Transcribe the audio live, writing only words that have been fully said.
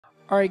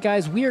All right,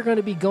 guys, we are going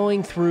to be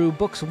going through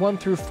books 1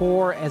 through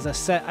 4 as a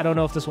set. I don't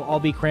know if this will all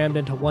be crammed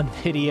into one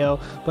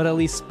video, but at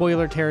least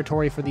spoiler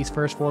territory for these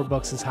first 4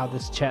 books is how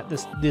this chat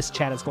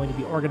is going to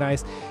be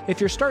organized. If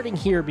you're starting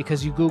here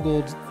because you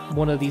Googled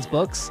one of these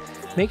books,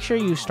 make sure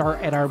you start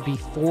at our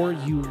Before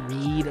You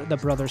Read the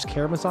Brothers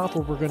Karamazov,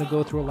 where we're going to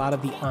go through a lot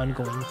of the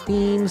ongoing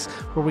themes,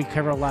 where we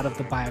cover a lot of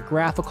the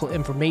biographical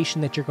information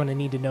that you're going to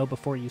need to know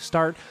before you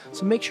start.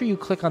 So make sure you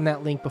click on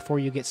that link before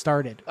you get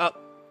started.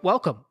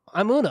 Welcome.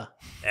 I'm Una.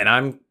 And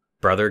I'm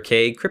Brother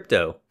K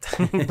Crypto.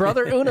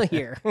 Brother Una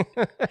here.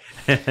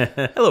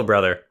 Hello,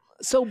 brother.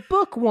 So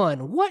book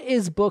 1, what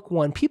is book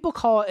 1? People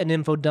call it an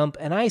info dump,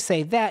 and I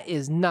say that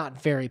is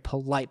not very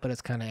polite, but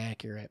it's kind of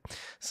accurate.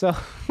 So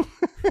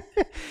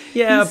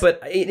yeah,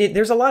 but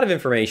there's a lot of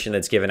information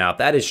that's given out.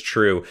 That is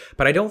true,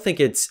 but I don't think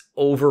it's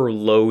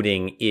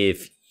overloading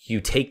if you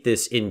take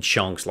this in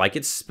chunks like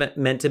it's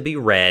meant to be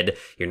read.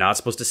 You're not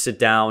supposed to sit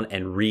down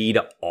and read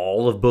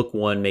all of book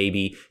 1,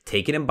 maybe.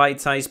 Take it in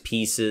bite-sized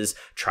pieces.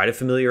 Try to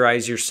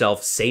familiarize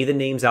yourself. Say the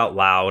names out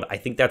loud. I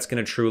think that's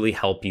going to truly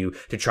help you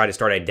to try to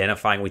start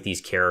identifying with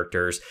these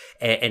characters.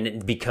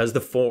 And because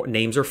the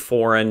names are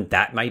foreign,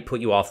 that might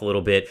put you off a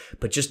little bit.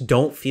 But just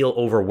don't feel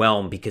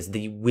overwhelmed because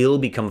they will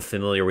become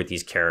familiar with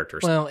these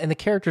characters. Well, and the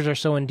characters are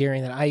so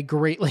endearing that I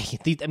greatly...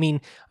 I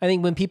mean, I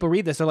think when people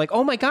read this, they're like,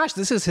 oh my gosh,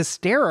 this is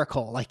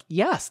hysterical. Like,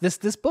 yes,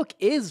 this book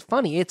is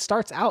funny. It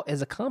starts out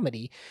as a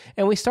comedy.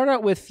 And we start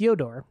out with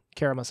Fyodor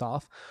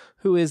Karamazov,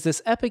 who is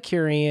this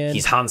Epicurean...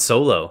 He's Han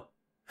Solo.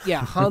 Yeah,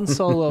 Han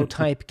Solo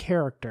type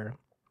character.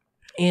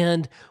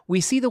 And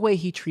we see the way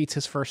he treats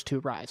his first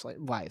 2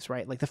 wives,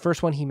 right? Like the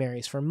first one he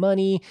marries for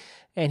money,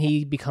 and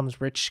he becomes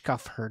rich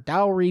off her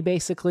dowry,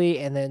 basically.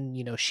 And then,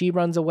 you know, she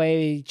runs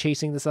away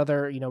chasing this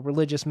other, you know,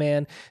 religious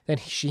man. Then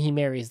he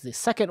marries the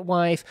second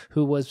wife,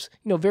 who was,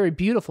 you know, very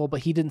beautiful,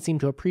 but he didn't seem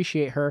to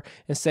appreciate her.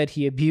 Instead,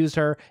 he abused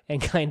her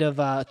and kind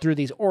of through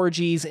these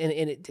orgies. And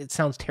it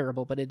sounds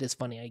terrible, but it is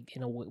funny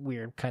in a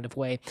weird kind of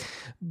way.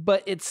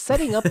 But it's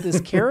setting up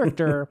this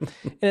character.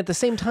 And at the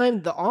same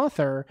time, the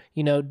author,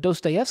 you know,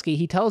 Dostoyevsky,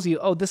 he tells you,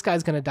 oh, this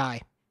guy's going to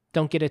die.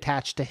 Don't get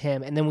attached to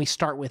him. And then we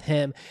start with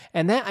him.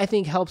 And that, I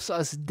think, helps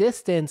us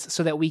distance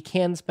so that we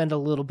can spend a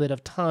little bit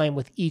of time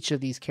with each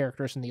of these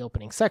characters in the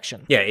opening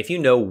section. Yeah, if you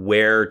know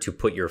where to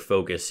put your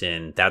focus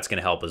in, that's going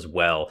to help as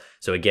well.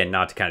 So again,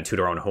 not to kind of toot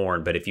our own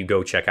horn, but if you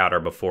go check out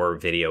our before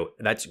video,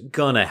 that's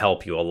going to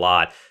help you a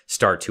lot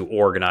start to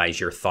organize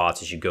your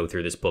thoughts as you go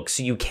through this book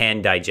so you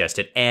can digest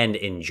it and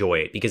enjoy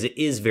it, because it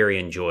is very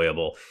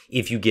enjoyable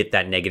if you get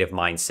that negative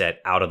mindset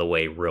out of the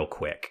way real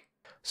quick.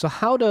 So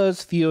how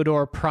does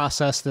Fyodor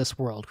process this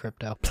world,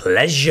 Crypto?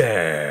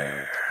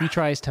 Pleasure. He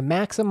tries to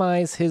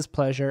maximize his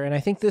pleasure, and I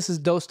think this is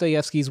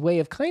Dostoevsky's way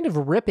of kind of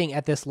ripping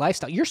at this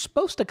lifestyle. You're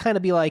supposed to kind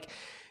of be like,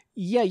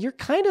 yeah, you're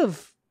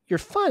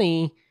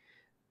funny,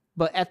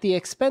 but at the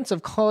expense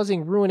of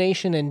causing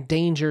ruination and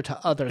danger to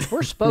others.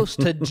 We're supposed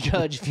to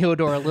judge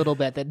Fyodor a little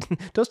bit,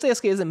 that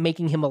Dostoevsky isn't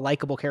making him a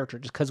likable character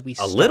just because we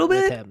start a little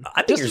bit with him.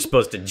 I think you're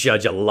supposed to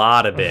judge a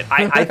lot of it.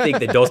 I think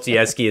that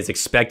Dostoevsky is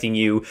expecting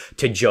you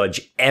to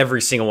judge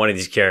every single one of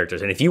these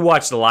characters. And if you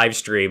watch the live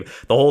stream,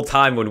 the whole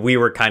time when we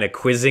were kind of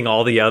quizzing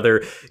all the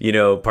other, you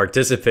know,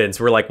 participants,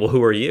 we're like, well,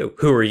 who are you?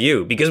 Who are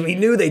you? Because we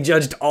knew they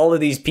judged all of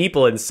these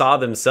people and saw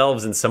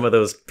themselves in some of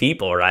those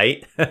people,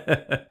 right?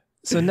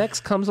 So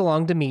next comes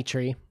along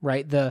Dmitri,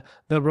 right? The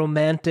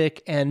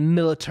romantic and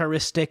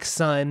militaristic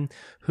son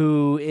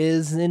who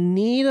is in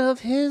need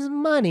of his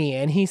money.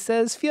 And he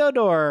says,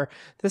 Fyodor,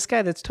 this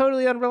guy that's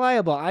totally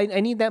unreliable, I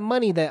need that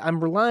money that I'm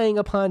relying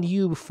upon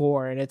you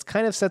for. And it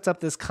kind of sets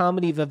up this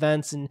comedy of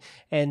events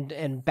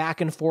and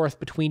back and forth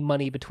between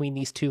money between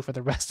these two for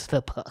the rest of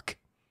the book.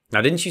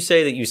 Now, didn't you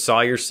say that you saw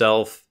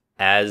yourself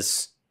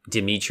as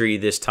Dmitri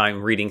this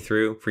time reading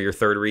through for your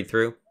 3rd read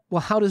through?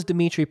 Well, how does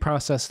Dmitri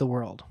process the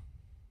world?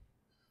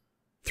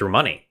 Through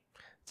money.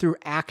 Through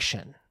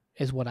action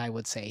is what I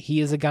would say. He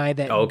is a guy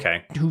that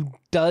who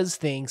does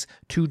things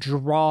to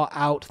draw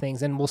out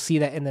things. And we'll see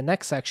that in the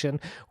next section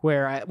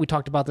where we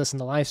talked about this in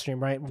the live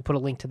stream, right? We'll put a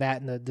link to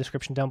that in the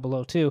description down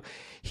below too.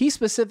 He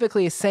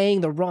specifically is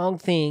saying the wrong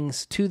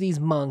things to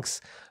these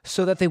monks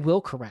so that they will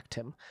correct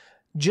him.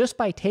 Just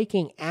by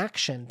taking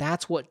action,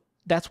 that's what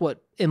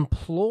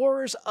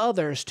implores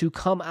others to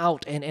come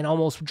out and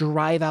almost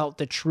drive out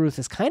the truth,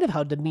 is kind of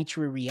how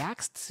Dmitri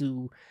reacts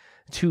to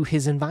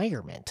his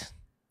environment.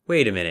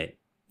 Wait a minute.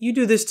 You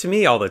do this to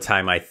me all the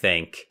time, I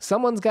think.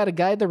 Someone's got to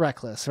guide the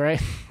reckless,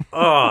 right?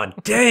 Oh,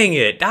 dang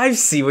it. I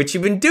see what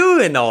you've been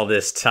doing all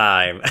this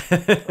time.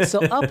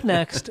 So up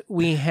next,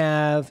 we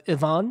have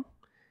Ivan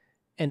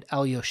and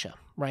Alyosha,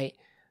 right?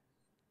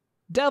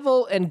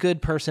 Devil and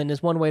good person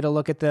is one way to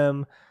look at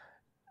them.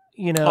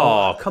 You know,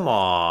 oh, come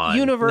on.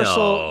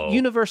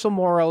 Universal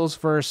morals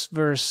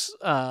versus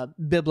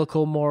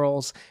biblical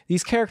morals.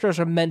 These characters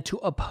are meant to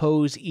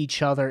oppose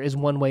each other is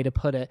one way to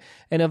put it.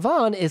 And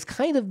Ivan is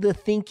kind of the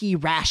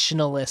thinky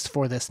rationalist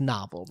for this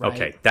novel, right?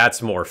 Okay,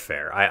 that's more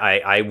fair.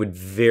 I would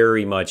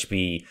very much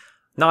be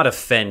not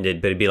offended,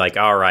 but it'd be like,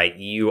 all right,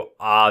 you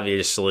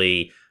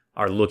obviously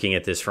are looking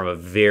at this from a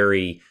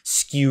very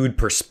skewed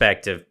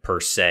perspective per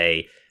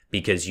se,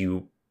 because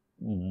you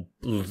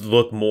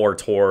look more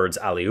towards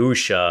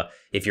Alyosha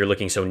if you're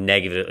looking so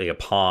negatively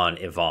upon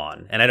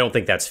Ivan. And I don't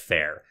think that's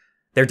fair.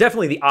 They're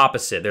definitely the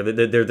opposite. They're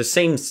the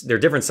same. They're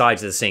different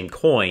sides of the same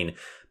coin.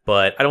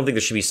 But I don't think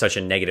there should be such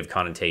a negative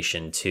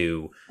connotation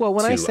to. Well,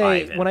 when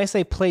Ivan. I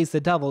say plays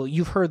the devil,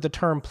 you've heard the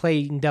term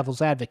playing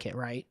devil's advocate,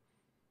 right?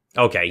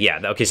 Okay, yeah.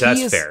 Okay, so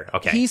that's fair.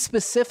 Okay. He's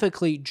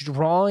specifically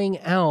drawing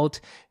out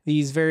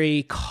these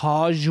very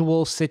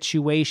casual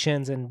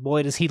situations, and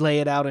boy, does he lay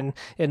it out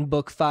in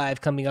book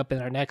 5 coming up in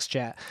our next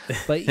chat.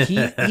 But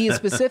he is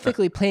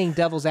specifically playing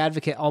devil's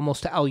advocate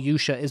almost to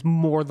Alyosha is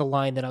more the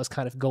line that I was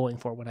kind of going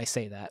for when I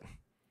say that.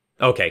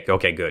 Okay,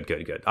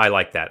 good. I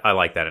like that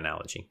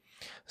analogy.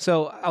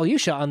 So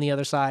Alyosha, on the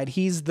other side,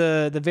 he's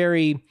the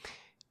very...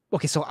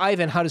 Okay, so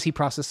Ivan, how does he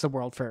process the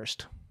world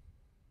first?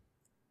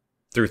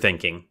 Through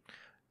thinking.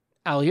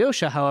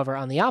 Alyosha, however,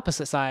 on the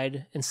opposite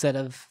side, instead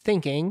of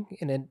thinking,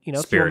 and then,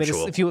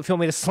 spiritual. if you want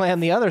me to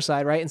slam the other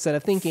side, right? Instead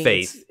of thinking,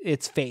 faith.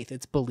 It's faith,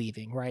 it's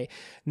believing, right?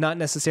 Not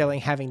necessarily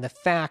having the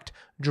fact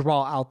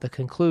draw out the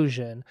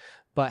conclusion,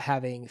 but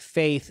having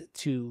faith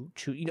to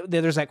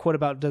there's that quote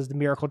about, does the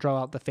miracle draw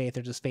out the faith,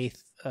 or does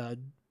faith, have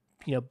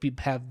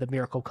the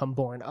miracle come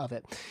born of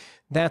it?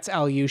 That's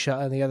Alyosha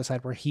on the other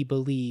side, where he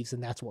believes,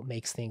 and that's what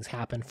makes things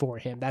happen for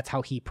him. That's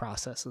how he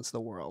processes the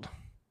world.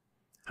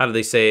 How do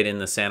they say it in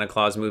the Santa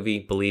Claus movie?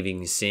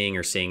 Believing is seeing,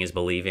 or seeing is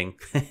believing.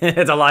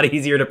 It's a lot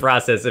easier to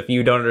process if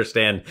you don't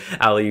understand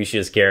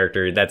Alyosha's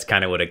character. That's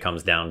kind of what it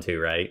comes down to,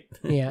 right?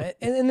 Yeah,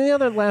 and the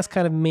other last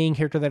kind of main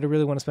character that I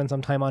really want to spend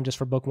some time on just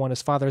for book 1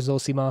 is Father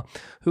Zosima,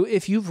 who,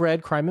 if you've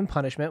read Crime and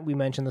Punishment, we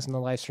mentioned this in the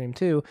live stream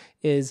too,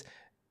 is...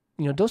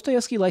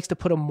 Dostoevsky likes to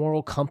put a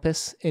moral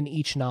compass in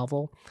each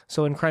novel.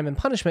 So in Crime and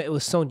Punishment, it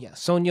was Sonia.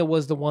 Sonia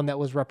was the one that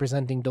was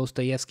representing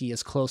Dostoevsky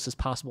as close as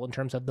possible in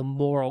terms of the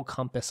moral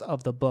compass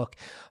of the book.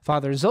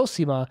 Father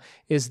Zosima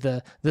is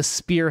the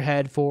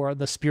spearhead for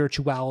the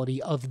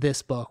spirituality of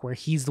this book, where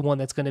he's the one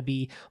that's going to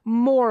be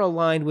more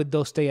aligned with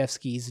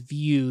Dostoevsky's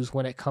views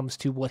when it comes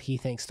to what he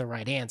thinks the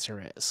right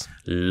answer is.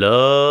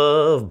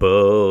 Love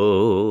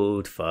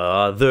boat,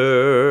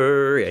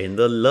 Father, in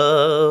the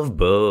love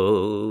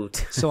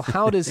boat. So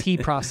how does he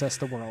process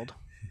the world?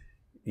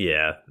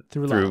 Yeah,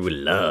 through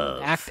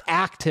love.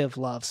 Active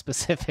love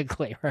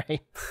specifically, right?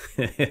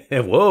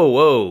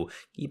 Whoa.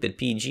 Keep it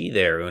PG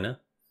there, Una.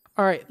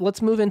 All right,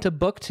 let's move into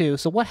book 2.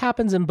 So what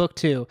happens in book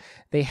 2?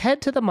 They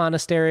head to the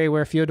monastery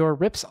where Fyodor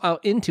rips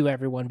out into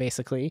everyone,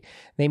 basically.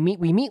 We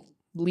meet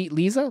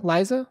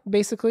Liza,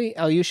 basically,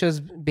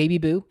 Alyosha's baby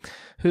boo,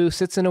 who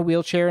sits in a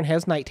wheelchair and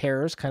has night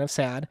terrors, kind of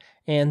sad.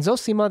 And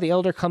Zosima, the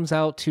elder, comes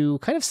out to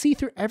kind of see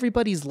through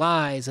everybody's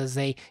lies as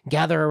they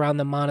gather around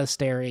the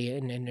monastery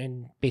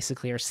and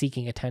basically are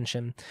seeking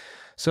attention.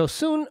 So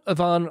soon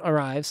Ivan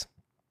arrives,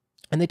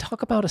 and they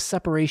talk about a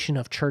separation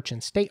of church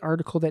and state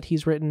article that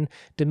he's written.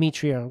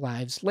 Dmitri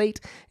arrives late,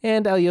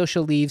 and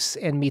Alyosha leaves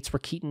and meets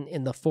Rakitin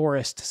in the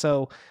forest.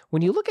 So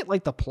when you look at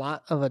the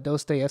plot of a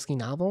Dostoevsky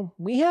novel,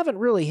 we haven't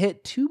really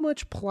hit too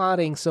much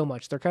plotting so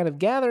much. They're kind of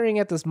gathering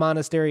at this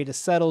monastery to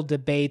settle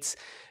debates,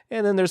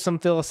 and then there's some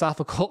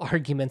philosophical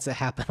arguments that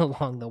happen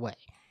along the way.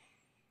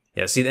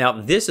 Yeah, see, now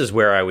this is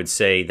where I would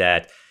say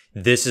that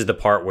this is the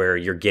part where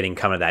you're getting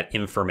kind of that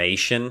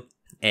information.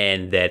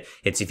 And that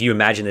it's, if you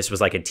imagine this was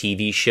like a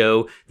TV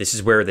show, this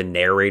is where the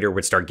narrator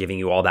would start giving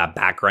you all that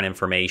background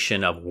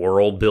information of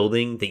world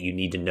building that you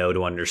need to know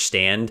to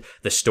understand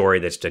the story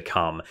that's to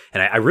come.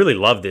 And I really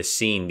love this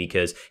scene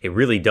because it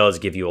really does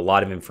give you a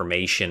lot of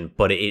information,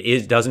 but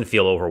it doesn't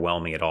feel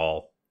overwhelming at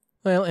all.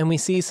 Well, and we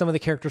see some of the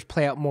characters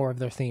play out more of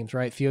their themes,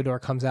 right? Fyodor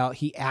comes out,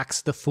 he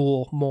acts the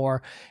fool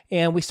more,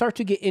 and we start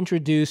to get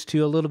introduced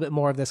to a little bit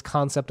more of this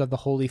concept of the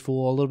holy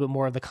fool, a little bit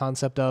more of the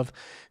concept of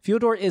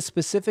Fyodor is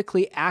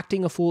specifically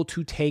acting a fool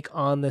to take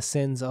on the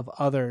sins of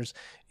others.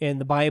 In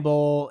the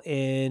Bible,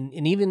 and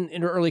even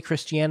in early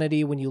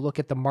Christianity, when you look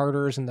at the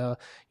martyrs and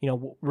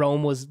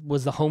Rome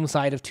was the home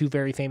site of 2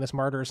 very famous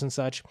martyrs and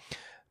such,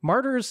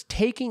 martyrs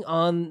taking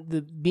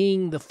on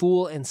being the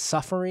fool and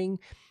suffering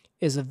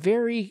is a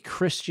very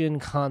Christian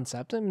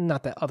concept. And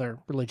not that other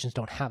religions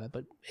don't have it,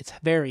 but it's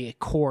very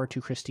core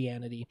to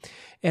Christianity.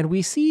 And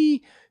we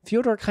see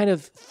Fyodor kind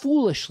of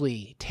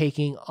foolishly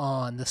taking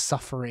on the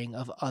suffering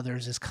of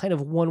others is kind of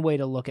one way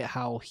to look at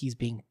how he's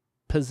being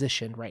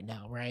positioned right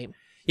now, right?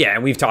 Yeah,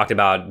 and we've talked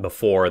about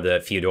before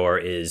that Fyodor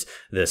is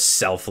the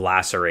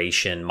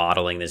self-laceration,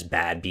 modeling this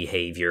bad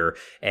behavior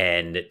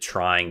and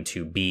trying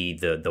to be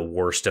the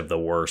worst of the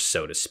worst,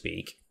 so to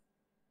speak.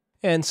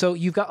 And so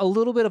you've got a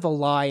little bit of a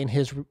lie in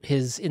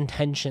his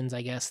intentions,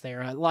 I guess,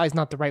 there. Lie is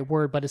not the right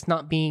word, but it's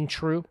not being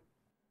true.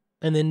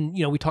 And then,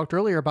 we talked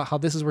earlier about how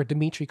this is where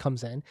Dmitri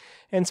comes in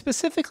and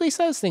specifically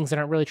says things that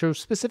aren't really true,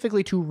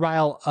 specifically to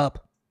rile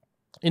up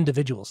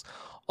individuals.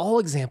 All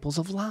examples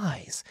of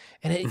lies.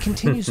 And it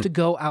continues to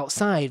go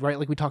outside, right?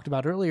 Like we talked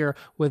about earlier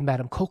with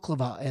Madame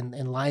Koklova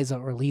and Liza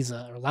or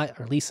Lisa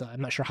or Lisa.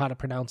 I'm not sure how to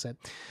pronounce it.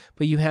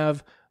 But you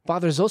have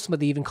Father Zosima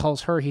that even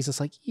calls her. He's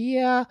just like,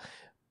 yeah,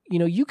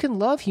 you can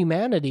love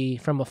humanity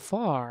from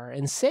afar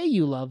and say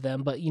you love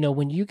them, but,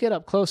 when you get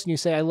up close and you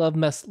say, I love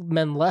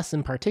men less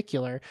in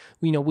particular,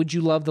 would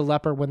you love the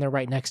leper when they're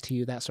right next to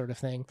you, that sort of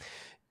thing.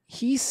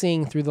 He's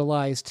seeing through the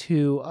lies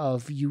too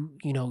of you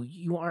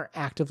aren't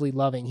actively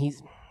loving.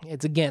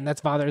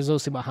 That's Father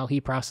Zosima, how he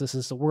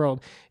processes the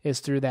world is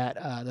through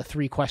that, the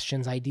 3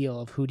 questions ideal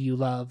of who do you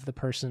love, the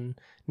person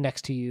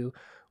next to you,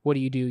 what do?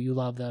 You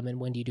love them, and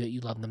when do you do it? You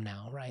love them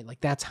now, right?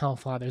 Like that's how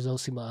Father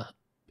Zosima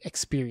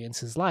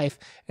experiences life,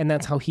 and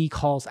that's how he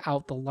calls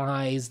out the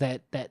lies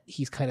that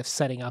he's kind of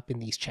setting up in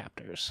these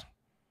chapters.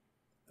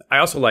 I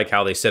also like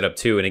how they set up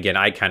too, and again,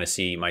 I kind of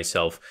see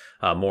myself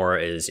more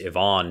as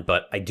Ivan,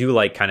 but I do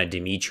like kind of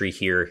Dmitri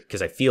here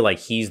because I feel like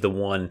he's the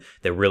one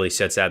that really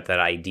sets out that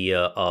idea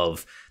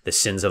of the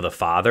sins of the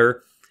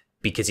father,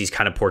 because he's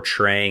kind of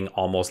portraying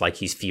almost like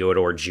he's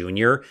Fyodor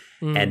Jr.,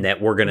 and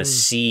that we're going to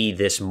see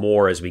this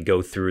more as we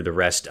go through the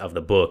rest of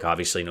the book.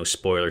 Obviously, no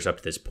spoilers up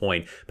to this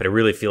point, but I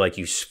really feel like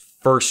you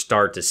first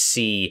start to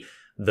see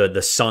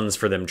the sons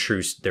for their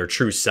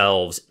true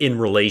selves in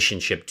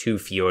relationship to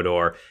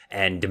Fyodor,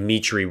 and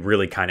Dmitri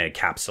really kind of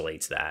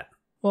encapsulates that.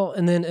 Well,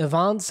 and then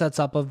Ivan sets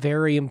up a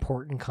very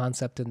important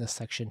concept in this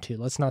section too.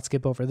 Let's not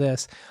skip over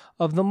this,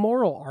 of the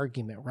moral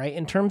argument, right?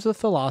 In terms of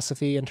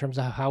philosophy, in terms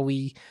of how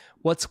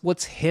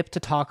what's hip to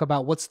talk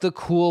about, what's the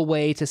cool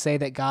way to say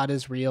that God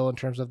is real in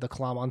terms of the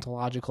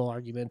ontological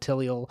argument,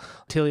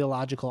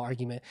 teleological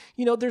argument.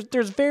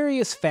 There's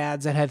various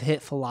fads that have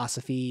hit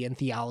philosophy and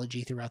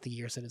theology throughout the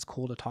years that it's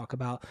cool to talk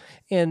about.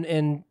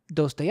 And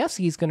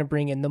Dostoevsky is going to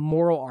bring in the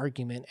moral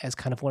argument as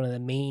kind of one of the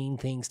main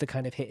things to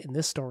kind of hit in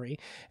this story.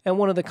 And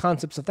one of the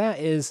concepts of that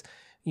is,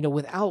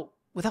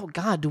 without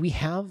God, do we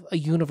have a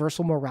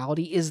universal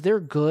morality? Is there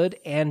good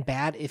and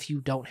bad if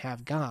you don't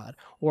have God?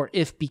 Or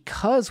if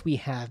because we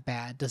have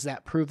bad, does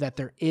that prove that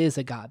there is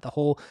a God? The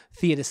whole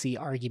theodicy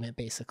argument,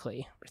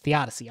 basically.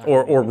 Theodicy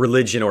argument. Or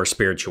religion or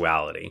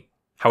spirituality,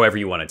 however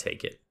you want to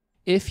take it.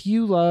 If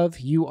you love,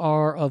 you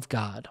are of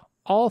God.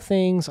 All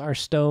things are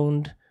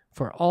stoned,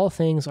 for all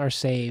things are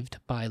saved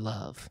by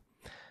love.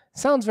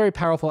 Sounds very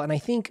powerful, and I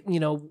think,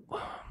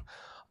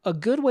 a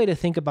good way to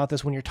think about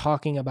this when you're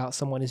talking about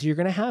someone is you're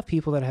going to have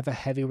people that have a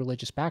heavy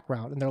religious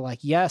background, and they're like,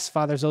 yes,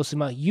 Father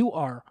Zosima, you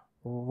are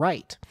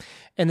right.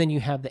 And then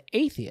you have the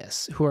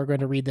atheists who are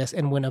going to read this,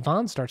 and when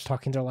Ivan starts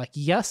talking, they're like,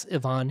 yes,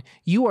 Ivan,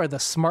 you are the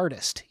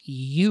smartest.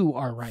 You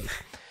are right.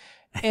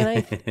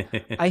 And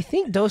I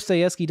think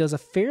Dostoevsky does a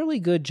fairly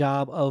good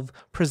job of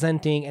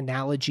presenting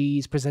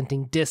analogies,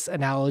 presenting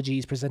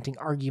disanalogies, presenting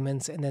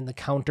arguments, and then the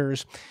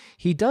counters.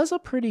 He does a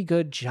pretty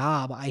good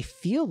job, I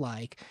feel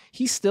like.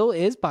 He still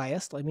is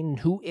biased. I mean,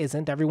 who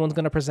isn't? Everyone's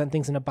going to present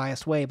things in a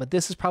biased way, but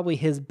this is probably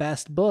his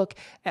best book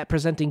at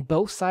presenting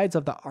both sides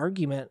of the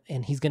argument,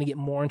 and he's going to get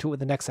more into it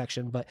with the next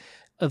section. But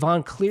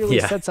Ivan clearly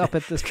sets up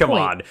at this Come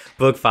point. on.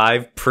 Book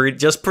 5,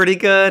 just pretty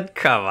good?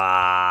 Come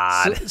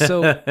on.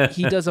 So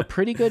he does a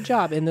pretty good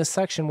job in this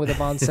section with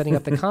Ivan setting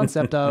up the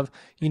concept of,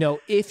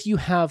 if you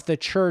have the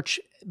church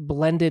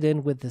blended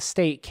in with the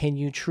state, can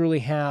you truly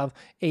have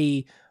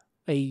a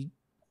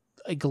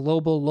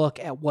global look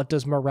at what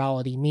does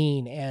morality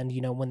mean? And,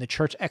 when the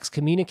church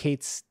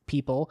excommunicates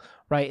people,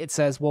 right, it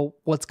says, well,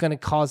 what's going to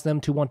cause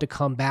them to want to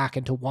come back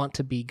and to want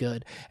to be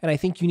good? And I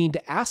think you need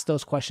to ask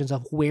those questions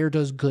of where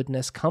does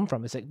goodness come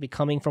from? Is it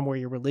coming from where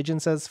your religion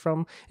says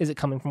from? Is it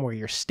coming from where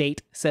your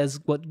state says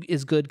what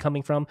is good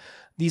coming from?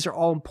 These are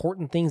all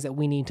important things that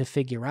we need to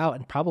figure out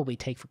and probably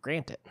take for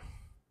granted.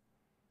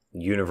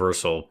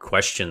 Universal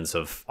questions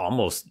of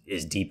almost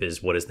as deep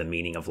as what is the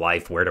meaning of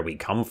life? Where do we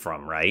come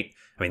from, right?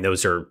 I mean,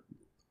 those are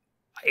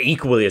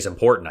equally as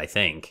important, I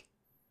think.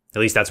 At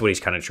least that's what he's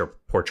kind of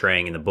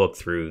portraying in the book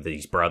through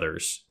these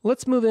brothers.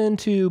 Let's move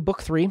into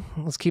book 3.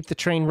 Let's keep the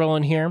train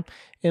rolling here.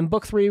 In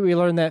book 3, we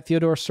learn that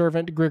Fyodor's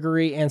servant,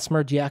 Grigory, and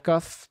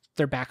Smerdyakov,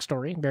 their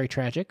backstory, very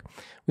tragic.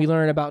 We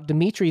learn about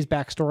Dmitri's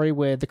backstory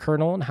with the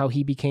colonel and how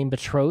he became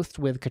betrothed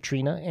with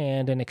Katrina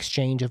and an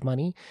exchange of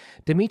money.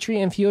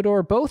 Dmitri and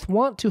Fyodor both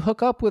want to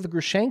hook up with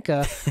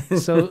Grushenka,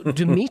 so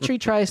Dmitri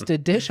tries to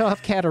dish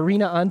off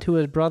Katerina onto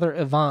his brother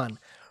Ivan.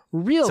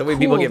 So many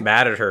people get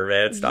mad at her,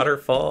 man. It's not her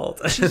fault.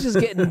 She's just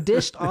getting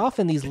dished off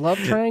in these love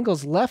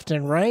triangles left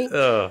and right.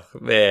 Oh,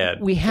 man.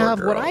 We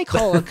have what I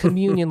call a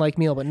communion-like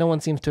meal, but no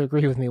one seems to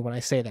agree with me when I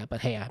say that.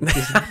 But hey,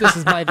 this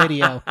is my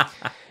video.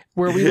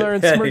 Where we learn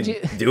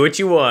do what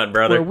you want,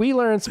 brother. Where we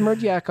learn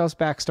Smerdyakov's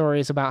backstory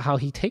is about how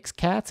he takes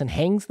cats and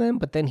hangs them,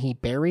 but then he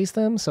buries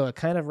them. So it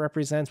kind of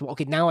represents, well,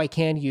 okay, now I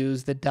can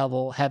use the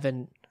devil,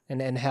 heaven,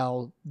 and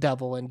hell,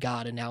 devil and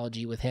God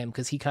analogy with him,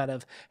 because he kind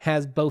of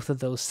has both of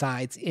those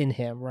sides in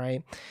him,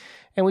 right?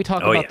 And we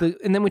talk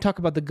then we talk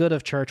about the good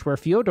of church, where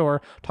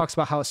Fyodor talks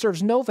about how it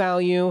serves no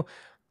value,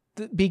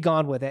 be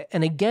gone with it.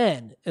 And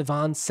again,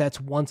 Ivan sets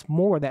once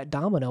more that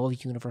domino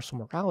of universal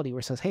morality,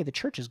 where it says, hey, the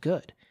church is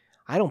good.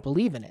 I don't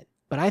believe in it,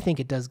 but I think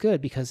it does good,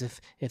 because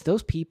if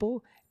those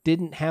people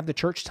didn't have the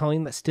church telling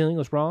them that stealing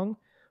was wrong,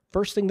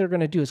 first thing they're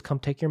going to do is come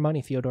take your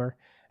money, Fyodor.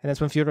 And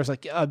that's when Fyodor's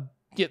like,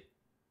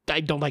 I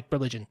don't like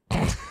religion.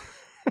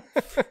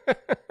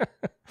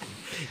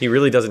 He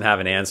really doesn't have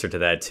an answer to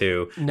that,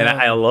 too. No. And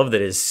I love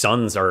that his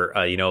sons are,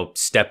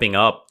 stepping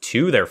up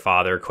to their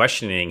father,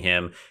 questioning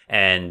him,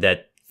 and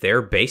that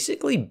they're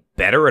basically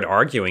better at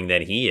arguing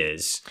than he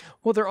is.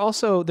 Well, they're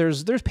also,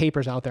 there's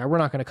papers out there. We're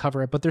not going to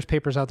cover it, but there's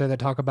papers out there that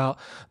talk about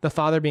the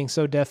father being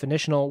so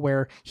definitional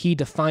where he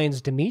defines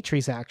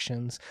Dmitri's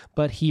actions,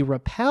 but he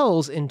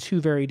repels in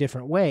two very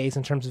different ways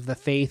in terms of the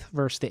faith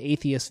versus the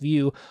atheist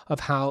view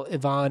of how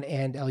Ivan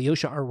and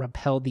Alyosha are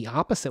repelled the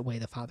opposite way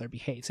the father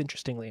behaves,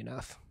 interestingly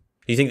enough.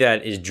 Do you think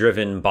that is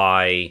driven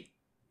by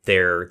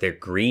their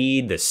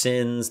greed, the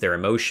sins, their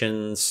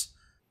emotions?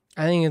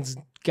 I think it's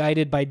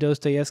guided by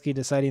Dostoyevsky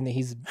deciding that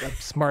he's a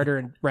smarter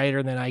and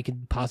writer than I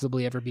could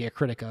possibly ever be a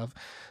critic of.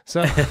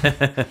 So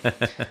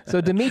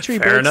Dmitri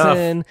breaks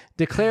in,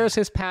 declares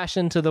his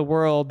passion to the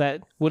world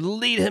that would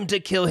lead him to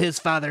kill his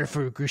father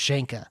for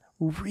Grushenka.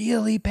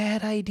 Really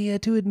bad idea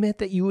to admit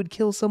that you would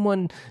kill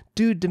someone.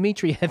 Dude,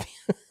 Dmitri,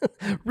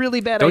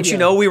 really bad idea. Don't you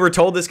know we were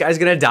told this guy's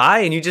going to die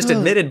and you just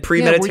admitted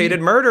premeditated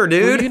murder,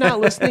 dude? Were you not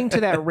listening to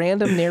that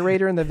random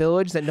narrator in the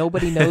village that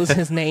nobody knows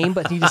his name,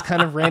 but he just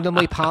kind of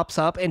randomly pops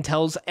up and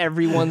tells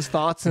everyone's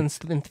thoughts and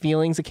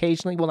feelings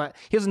occasionally? Well,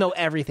 he doesn't know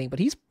everything, but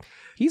he's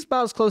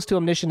about as close to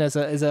omniscient as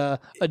a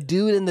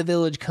dude in the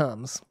village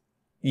comes.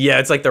 Yeah,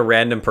 it's like the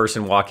random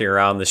person walking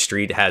around the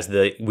street has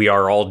the "We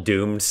are all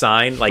doomed"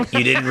 sign. Like,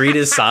 you didn't read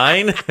his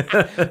sign?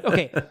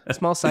 Okay,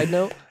 small side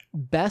note.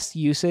 Best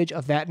usage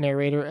of that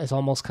narrator is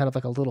almost kind of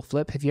like a little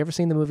flip. Have you ever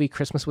seen the movie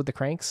Christmas with the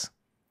Cranks?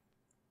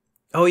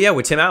 Oh, yeah,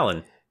 with Tim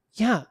Allen.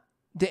 Yeah.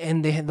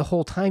 And the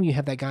whole time you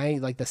have that guy,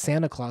 like the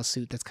Santa Claus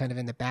suit that's kind of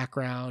in the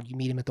background. You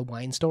meet him at the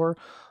wine store,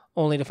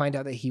 only to find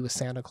out that he was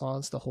Santa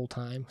Claus the whole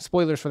time.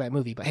 Spoilers for that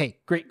movie, but hey,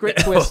 great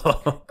twist.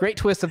 Great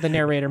twist of the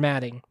narrator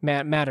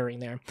mattering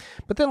there.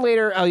 But then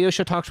later,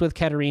 Alyosha talks with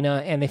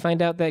Katerina, and they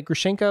find out that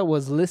Grushenka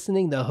was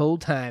listening the whole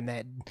time,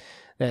 that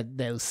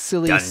those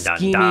silly,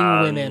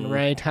 scheming women,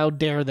 right? How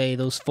dare they,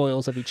 those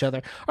foils of each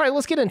other. All right,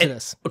 let's get into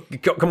this.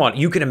 Come on,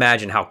 you can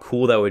imagine how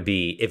cool that would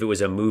be if it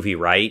was a movie,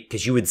 right?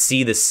 Because you would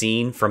see the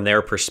scene from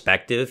their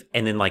perspective,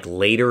 and then like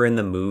later in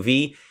the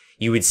movie,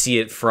 you would see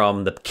it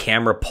from the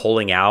camera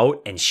pulling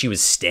out, and she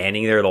was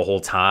standing there the whole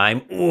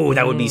time. Ooh,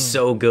 that would be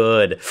so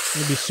good. It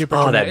would be super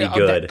dramatic. That'd be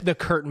good. The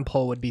curtain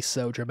pull would be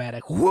so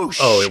dramatic. Whoosh!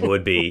 Oh, it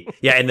would be.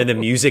 Yeah, and then the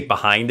music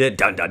behind it.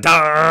 Dun, dun,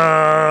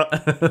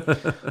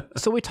 dun.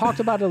 So we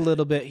talked about it a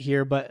little bit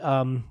here, but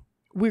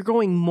we're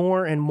going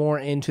more and more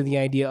into the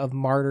idea of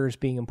martyrs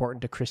being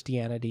important to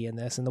Christianity in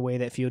this, and the way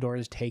that Fyodor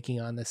is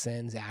taking on the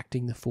sins,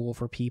 acting the fool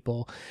for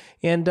people.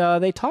 And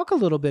they talk a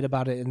little bit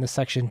about it in this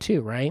section too,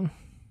 right?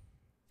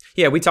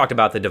 Yeah, we talked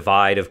about the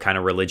divide of kind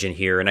of religion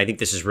here, and I think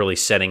this is really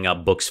setting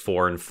up books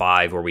 4 and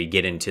 5, where we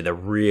get into the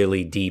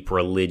really deep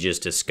religious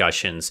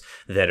discussions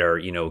that are,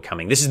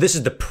 coming. This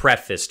is the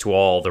preface to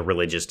all the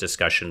religious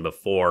discussion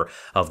before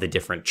of the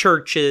different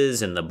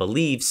churches and the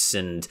beliefs,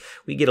 and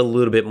we get a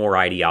little bit more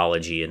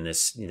ideology in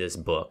this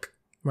book.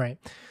 Right.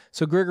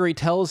 So Grigory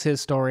tells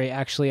his story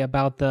actually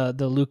about the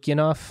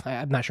Lukyanov,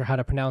 I'm not sure how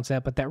to pronounce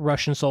that, but that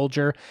Russian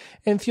soldier.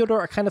 And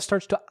Fyodor kind of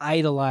starts to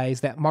idolize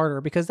that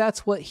martyr because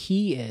that's what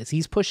he is.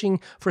 He's pushing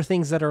for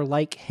things that are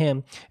like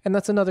him. And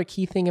that's another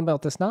key thing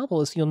about this novel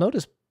is you'll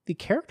notice the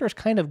characters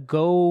kind of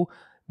go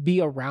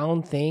be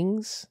around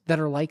things that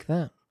are like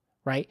them,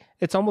 right?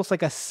 It's almost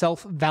like a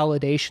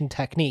self-validation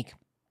technique.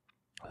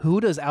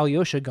 Who does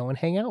Alyosha go and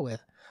hang out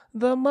with?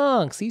 The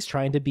monks. He's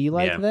trying to be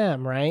like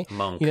them, right?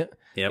 Monk. Yep.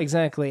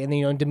 Exactly. And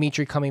then,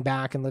 Dmitri coming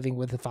back and living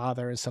with the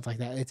father and stuff like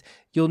that.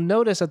 You'll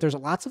notice that there's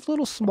lots of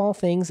little small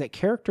things that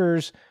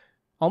characters,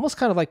 almost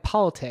kind of like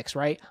politics,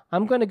 right?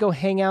 I'm going to go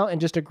hang out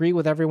and just agree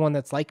with everyone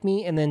that's like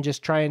me, and then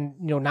just try and,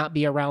 not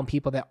be around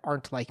people that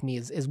aren't like me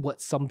is what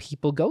some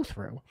people go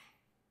through.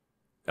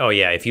 Oh,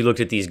 yeah. If you looked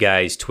at these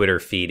guys' Twitter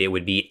feed, it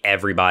would be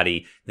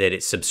everybody that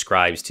it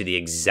subscribes to the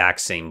exact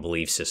same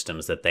belief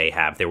systems that they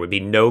have. There would be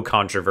no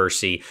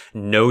controversy,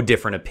 no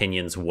different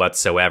opinions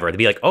whatsoever. They'd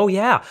be like, oh,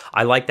 yeah,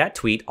 I like that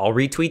tweet. I'll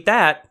retweet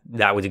that.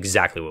 That was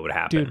exactly what would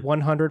happen. Dude,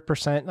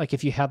 100%. Like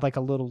if you had like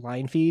a little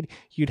line feed,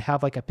 you'd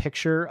have like a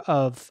picture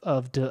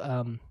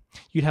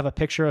you'd have a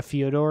picture of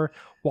Fyodor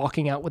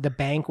walking out with the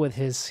bank with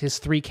his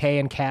 $3K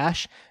in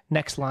cash.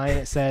 Next line,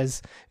 it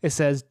says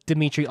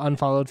Dmitri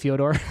unfollowed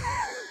Fyodor.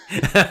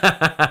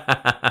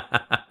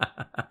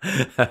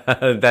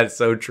 That's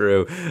so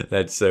true.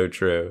 That's so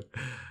true.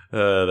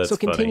 That's so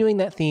continuing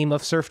funny. that theme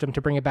of serfdom to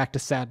bring it back to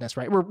sadness,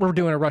 right? We're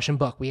doing a Russian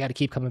book. We got to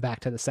keep coming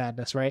back to the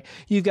sadness, right?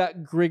 You've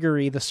got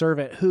Grigory, the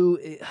servant, who,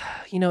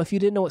 if you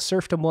didn't know what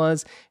serfdom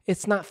was,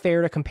 it's not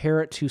fair to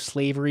compare it to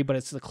slavery, but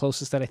it's the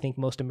closest that I think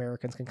most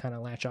Americans can kind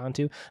of latch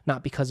onto,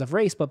 not because of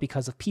race, but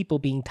because of people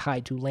being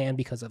tied to land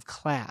because of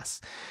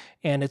class.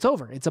 And it's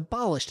over. It's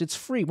abolished. It's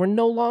free. We're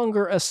no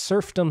longer a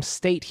serfdom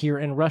state here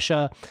in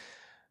Russia.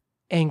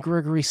 And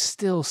Grigory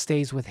still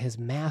stays with his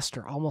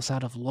master, almost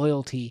out of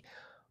loyalty.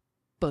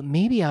 but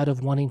maybe out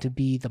of wanting to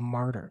be the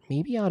martyr,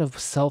 maybe out of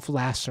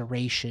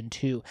self-laceration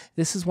too.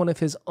 This is one of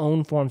his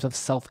own forms of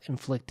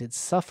self-inflicted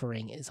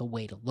suffering, is a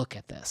way to look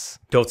at this.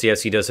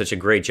 Dostoevsky does such a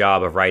great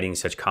job of writing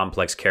such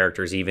complex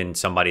characters, even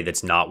somebody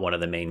that's not one of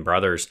the main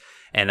brothers.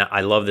 And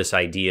I love this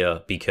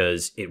idea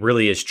because it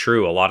really is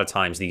true. A lot of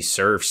times these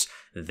serfs,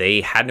 they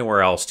had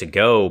nowhere else to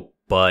go,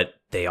 but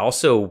they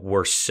also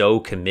were so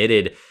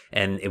committed,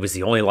 and it was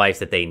the only life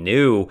that they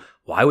knew.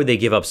 Why would they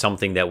give up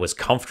something that was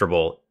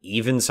comfortable?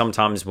 Even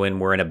sometimes when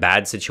we're in a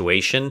bad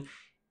situation,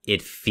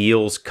 it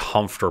feels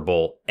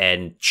comfortable,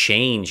 and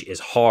change is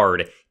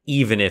hard,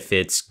 even if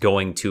it's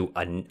going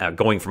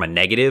from a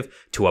negative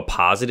to a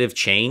positive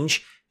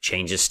change.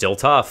 Change is still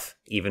tough,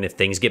 even if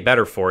things get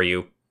better for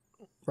you.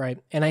 Right.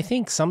 And I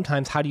think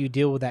sometimes, how do you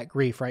deal with that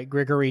grief, right?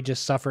 Grigory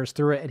just suffers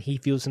through it and he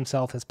views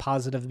himself as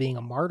positive, being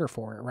a martyr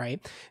for it,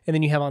 right? And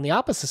then you have on the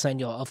opposite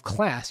side of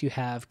class, you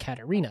have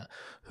Katerina,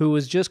 who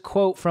was just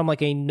quote from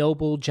like a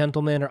noble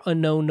gentleman, or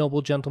unknown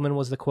noble gentleman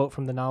was the quote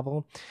from the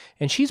novel.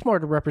 And she's more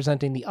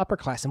representing the upper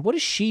class. And what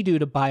does she do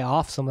to buy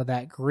off some of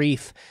that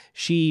grief?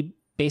 She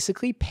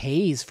basically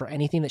pays for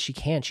anything that she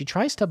can. She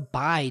tries to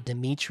buy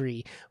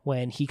Dmitri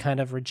when he kind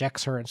of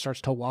rejects her and starts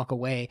to walk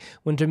away.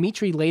 When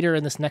Dmitri later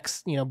in this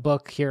next,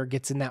 book here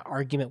gets in that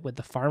argument with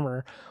the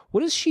farmer,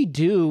 what does she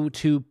do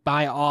to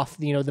buy off,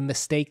 the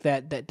mistake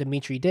that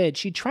Dmitri did?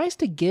 She tries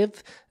to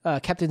give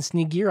Captain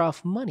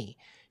Snegirov money.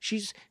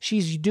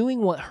 She's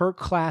doing what her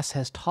class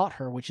has taught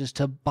her, which is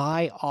to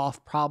buy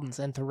off problems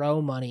and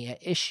throw money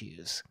at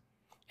issues.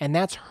 And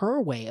that's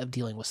her way of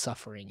dealing with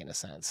suffering, in a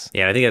sense.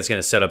 Yeah, I think that's going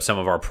to set up some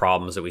of our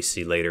problems that we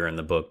see later in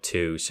the book,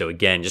 too. So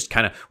again, just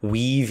kind of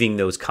weaving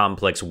those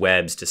complex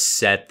webs to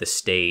set the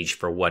stage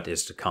for what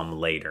is to come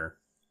later.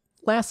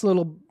 Last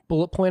little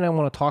bullet point I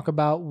want to talk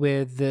about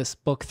with this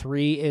book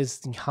 3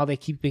 is how they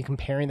keep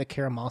comparing the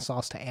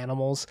Karamazovs to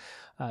animals.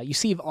 You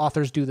see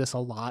authors do this a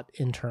lot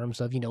in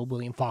terms of,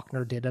 William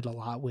Faulkner did it a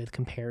lot with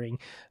comparing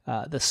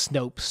the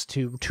Snopes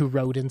to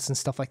rodents and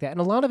stuff like that. And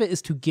a lot of it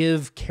is to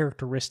give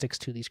characteristics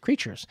to these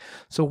creatures.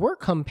 So we're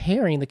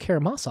comparing the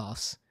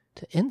Karamazovs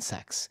to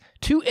insects.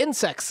 To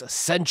insects,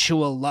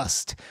 sensual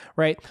lust,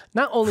 right?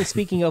 Not only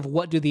speaking of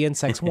what do the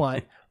insects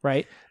want,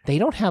 right? They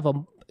don't have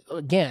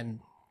again,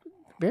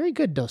 very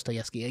good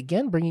Dostoevsky,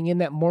 again bringing in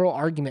that moral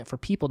argument for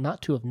people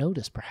not to have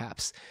noticed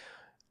perhaps.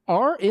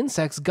 Are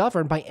insects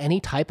governed by any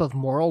type of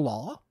moral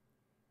law?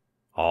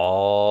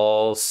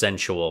 All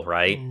sensual,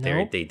 right?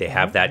 Nope. They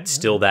have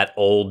still that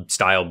old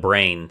style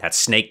brain, that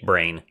snake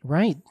brain.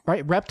 Right.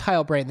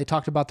 Reptile brain. They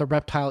talked about the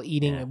reptile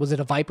eating. Yeah. Was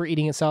it a viper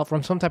eating itself,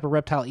 or some type of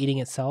reptile eating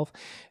itself?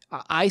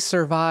 I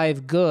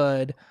survive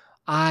good.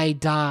 I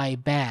die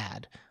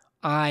bad.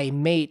 I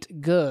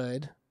mate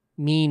good.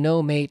 Me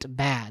no mate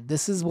bad.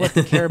 This is what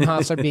the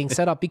Karamazovs are being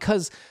set up,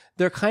 because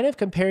they're kind of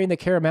comparing the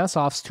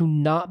Karamazovs to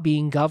not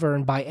being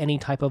governed by any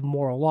type of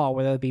moral law,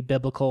 whether it be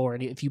biblical or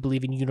if you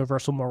believe in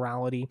universal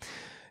morality.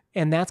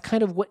 And that's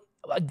kind of what,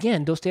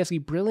 again, Dostoevsky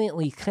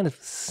brilliantly kind of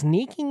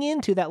sneaking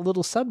into that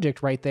little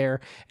subject right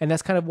there. And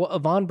that's kind of what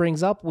Ivan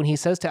brings up when he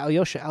says to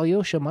Alyosha,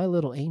 Alyosha, my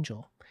little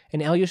angel.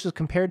 And Alyosha is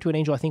compared to an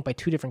angel, I think, by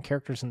 2 different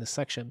characters in this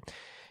section.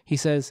 He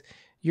says,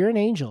 you're an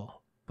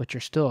angel, but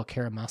you're still a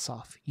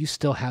Karamazov. You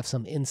still have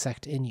some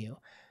insect in you.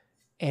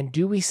 And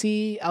do we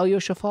see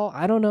Alyosha fall?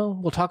 I don't know.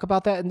 We'll talk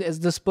about that as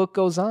this book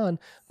goes on.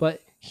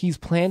 But he's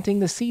planting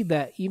the seed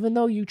that even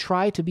though you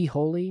try to be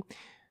holy,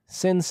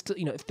 sin,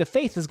 if the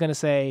faith is going to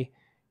say,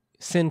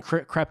 sin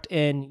crept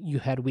in, you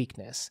had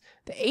weakness.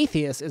 The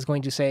atheist is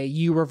going to say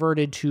you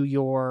reverted to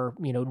your,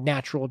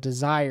 natural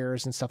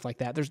desires and stuff like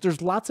that.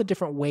 There's lots of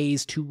different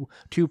ways to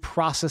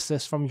process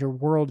this from your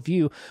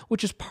worldview,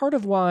 which is part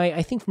of why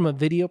I think from a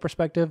video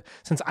perspective,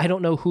 since I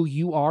don't know who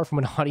you are from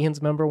an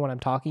audience member when I'm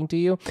talking to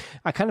you,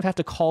 I kind of have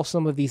to call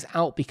some of these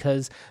out,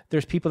 because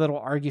there's people that will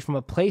argue from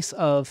a place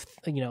of,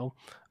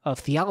 of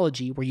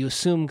theology where you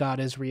assume God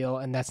is real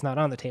and that's not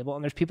on the table.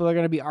 And there's people that are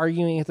going to be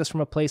arguing this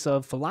from a place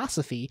of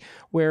philosophy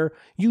where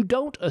you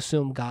don't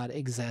assume God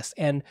exists.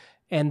 And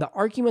the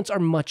arguments are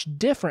much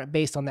different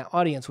based on that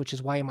audience, which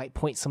is why I might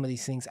point some of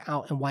these things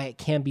out and why it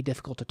can be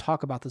difficult to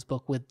talk about this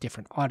book with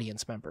different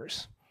audience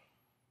members.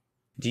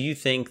 Do you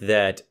think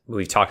that,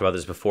 we've talked about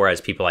this before,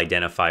 as people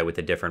identify with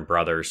the different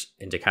brothers,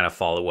 and to kind of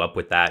follow up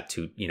with that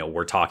to,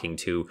 we're talking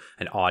to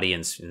an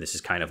audience, and this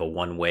is kind of a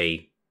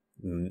one-way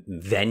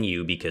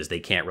venue because they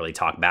can't really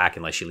talk back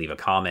unless you leave a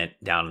comment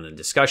down in the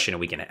discussion, and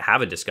we can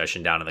have a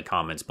discussion down in the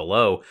comments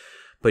below.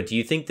 But do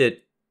you think that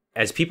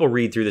as people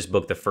read through this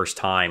book the first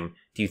time,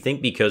 do you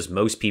think because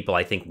most people,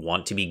 I think,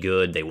 want to be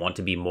good, they want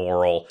to be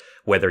moral,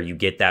 whether you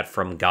get that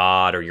from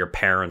God or your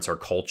parents or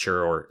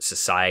culture or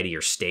society or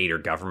state or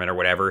government or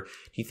whatever, do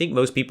you think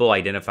most people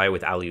identify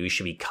with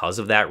Alyosha because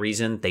of that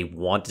reason? They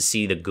want to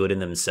see the good in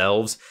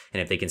themselves,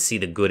 and if they can see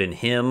the good in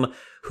him,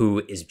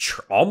 who is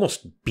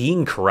almost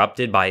being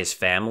corrupted by his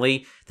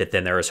family, that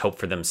then there is hope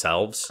for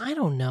themselves? I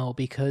don't know,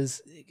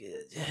 because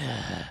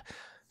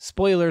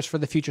spoilers for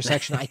the future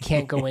section, I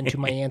can't go into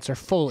my answer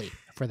fully.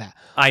 for that.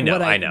 I know.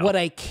 What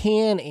I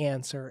can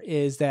answer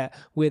is that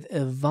with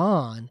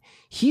Ivan,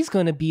 he's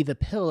going to be the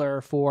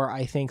pillar for,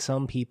 I think,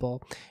 some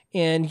people.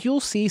 And you'll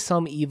see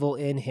some evil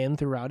in him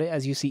throughout it,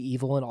 as you see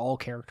evil in all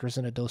characters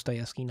in a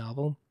Dostoevsky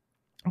novel.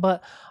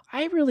 But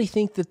I really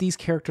think that these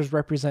characters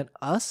represent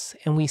us,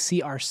 and we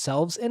see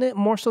ourselves in it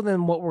more so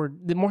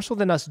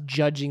than us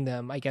judging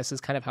them. I guess is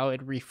kind of how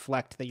it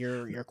reflect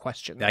your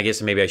question. I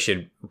guess maybe I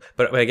should,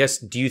 but I guess,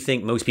 do you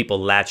think most people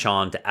latch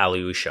on to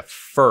Alyosha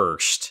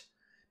first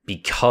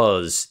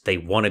because they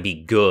want to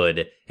be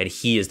good, and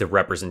he is the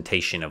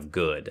representation of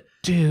good?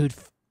 Dude,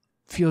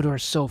 Fyodor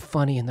is so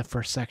funny in the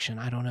first section.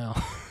 I don't know.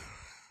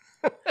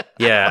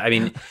 Yeah, I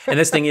mean, and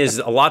this thing is,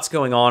 a lot's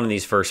going on in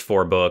these first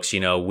 4 books,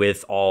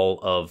 with all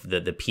of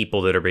the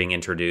people that are being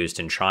introduced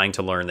and trying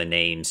to learn the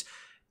names.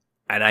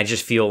 And I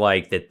just feel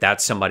like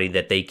that's somebody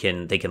that they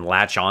can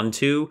latch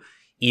onto,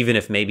 even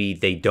if maybe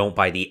they don't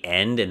by the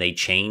end and they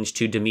change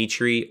to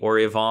Dmitri or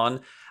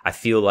Ivan. I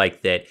feel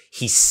like that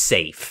he's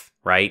safe,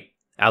 right?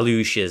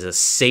 Alyosha is a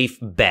safe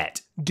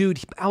bet.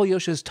 Dude,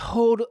 Alyosha's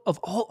of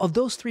all of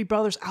those 3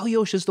 brothers,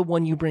 Alyosha's the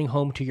one you bring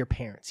home to your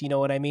parents. You know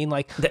what I mean?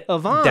 Like,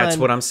 Ivan, that's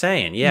what I'm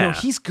saying, yeah.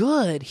 He's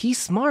good, he's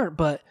smart,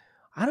 but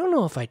I don't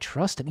know if I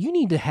trust him. You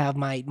need to have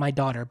my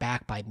daughter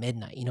back by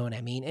midnight, you know what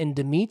I mean? And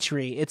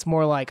Dmitri, it's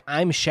more like,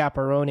 I'm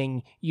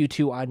chaperoning you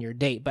 2 on your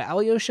date. But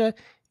Alyosha,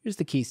 here's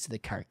the keys to the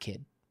car,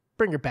 kid.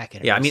 Bring her back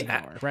at an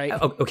hour, right?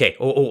 Okay.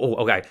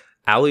 Okay.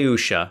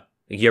 Alyosha,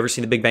 you ever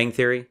seen The Big Bang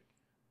Theory?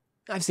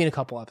 I've seen a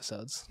couple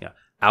episodes. Yeah.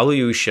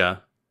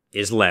 Alyosha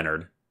is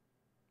Leonard,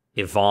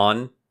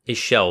 Ivan is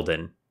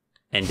Sheldon,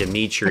 and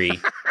Dmitri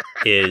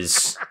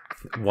is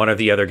one of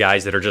the other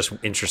guys that are just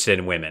interested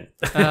in women.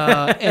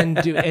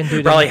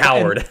 Dude, probably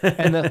Howard.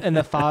 And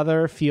the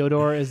father,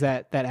 Fyodor, is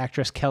that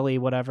actress Kelly,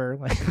 whatever.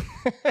 Like,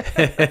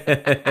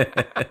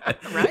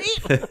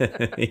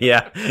 right?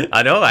 Yeah,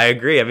 I know. I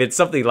agree. I mean, it's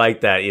something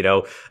like that,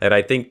 And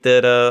I think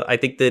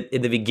that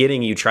in the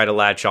beginning you try to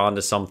latch on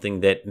to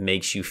something that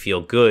makes you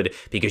feel good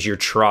because you're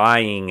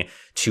trying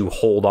to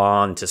hold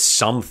on to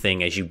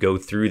something as you go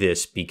through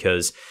this,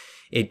 because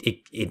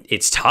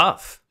it's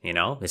tough.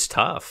 It's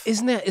tough.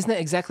 Isn't that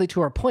exactly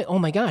to our point? Oh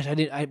my gosh,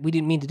 we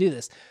didn't mean to do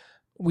this.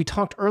 We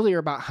talked earlier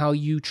about how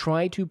you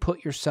try to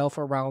put yourself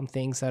around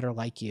things that are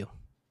like you.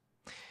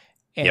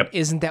 And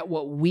Isn't that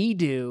what we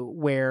do?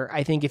 Where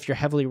I think if you're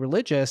heavily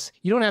religious,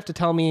 you don't have to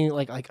tell me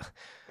like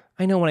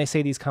I know when I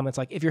say these comments,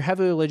 like if you're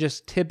heavily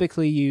religious,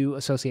 typically you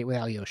associate with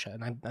Alyosha.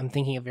 And I'm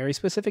thinking of very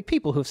specific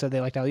people who've said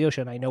they liked Alyosha,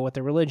 and I know what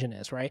their religion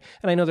is, right?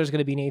 And I know there's going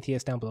to be an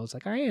atheist down below. It's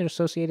like, I ain't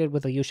associated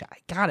with Alyosha. I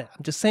got it.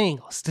 I'm just saying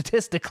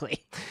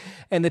statistically.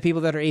 And the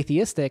people that are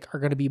atheistic are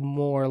going to be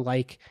more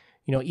like,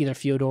 either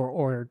Fyodor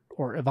or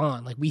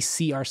Ivan. Like, we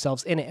see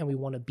ourselves in it and we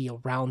want to be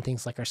around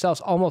things like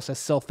ourselves, almost as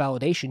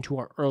self-validation to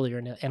our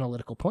earlier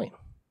analytical point.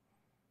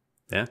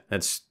 Yeah,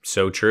 that's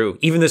so true.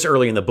 Even this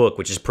early in the book,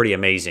 which is pretty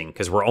amazing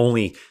because we're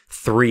only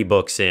 3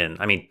 books in.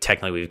 I mean,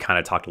 technically, we've kind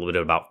of talked a little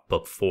bit about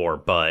book 4,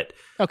 but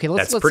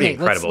that's pretty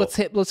incredible. Let's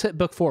hit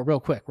book 4 real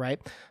quick, right?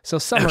 So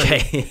summary: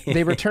 okay.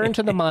 They return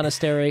to the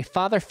monastery.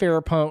 Father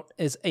Farapont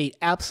is an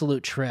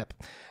absolute trip.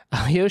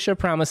 Alyosha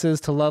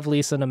promises to love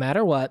Lisa no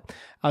matter what.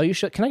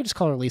 Alyosha, can I just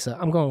call her Lisa?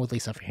 I'm going with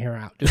Lisa from here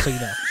out, just so you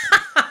know.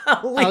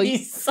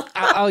 Lisa.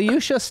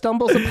 Alyosha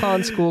stumbles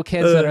upon school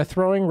kids that are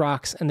throwing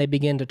rocks, and they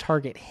begin to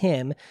target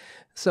him.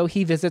 So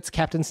he visits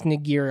Captain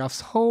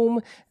Snigirov's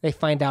home. They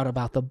find out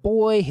about the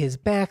boy, his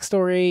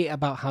backstory,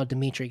 about how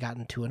Dmitri got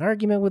into an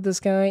argument with this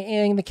guy,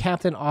 and the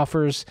captain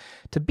offers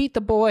to beat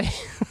the boy.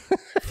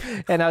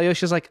 And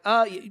Alyosha's like,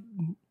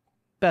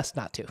 best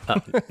not to.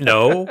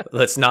 No,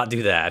 let's not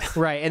do that.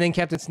 Right. And then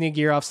Captain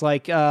Snigirov's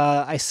like,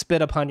 I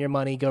spit upon your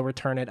money, go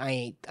return it.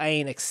 I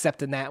ain't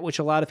accepting that, which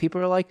a lot of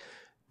people are like,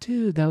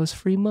 dude, that was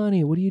free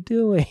money. What are you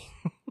doing?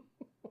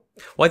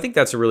 Well, I think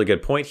that's a really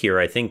good point here.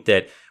 I think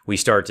that we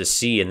start to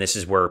see, and this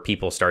is where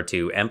people start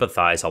to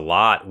empathize a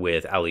lot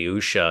with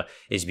Alyosha,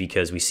 is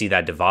because we see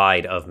that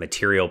divide of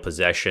material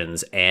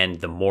possessions and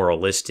the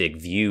moralistic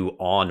view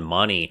on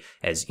money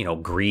as,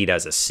 greed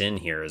as a sin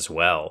here as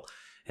well.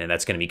 And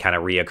that's going to be kind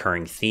of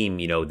reoccurring theme,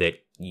 that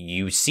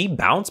you see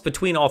bounce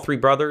between all 3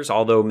 brothers,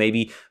 although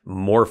maybe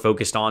more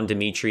focused on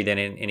Dmitri than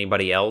in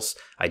anybody else.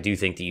 I do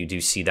think that you do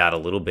see that a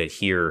little bit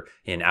here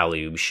in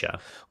Alyosha.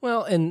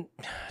 Well, and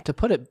to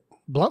put it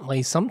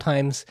bluntly,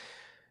 sometimes,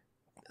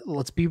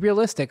 let's be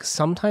realistic,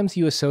 sometimes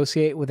you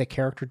associate with a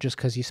character just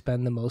because you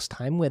spend the most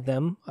time with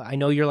them. I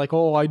know you're like,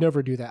 oh, I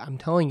never do that. I'm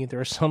telling you, there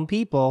are some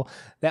people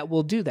that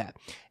will do that.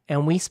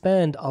 And we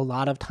spend a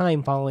lot of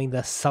time following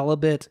the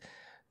celibate,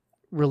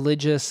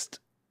 religious,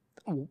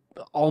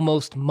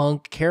 almost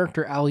monk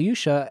character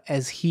Alyosha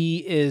as he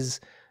is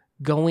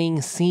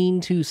going scene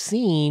to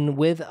scene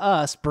with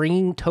us,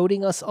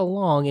 toting us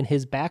along in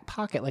his back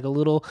pocket like a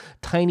little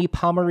tiny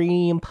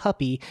Pomeranian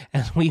puppy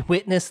as we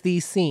witness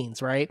these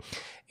scenes, right?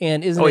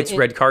 And it's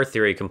red car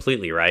theory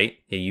completely, right?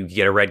 You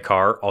get a red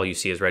car, all you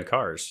see is red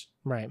cars.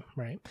 Right.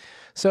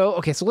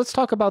 So let's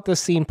talk about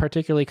this scene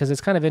particularly because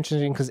it's kind of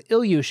interesting because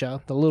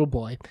Ilyusha, the little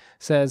boy,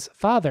 says,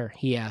 "Father,"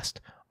 he asked,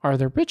 Are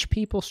the rich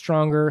people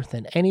stronger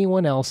than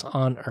anyone else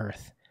on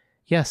earth?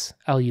 Yes,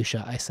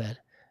 Alyosha, I said.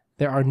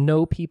 There are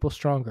no people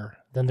stronger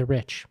than the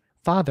rich.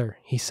 Father,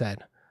 he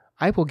said,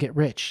 I will get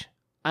rich.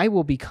 I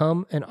will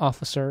become an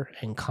officer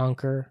and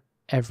conquer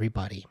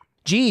everybody.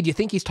 Gee, do you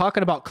think he's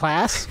talking about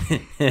class?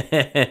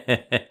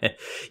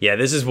 Yeah,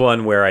 this is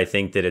one where I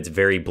think that it's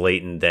very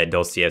blatant that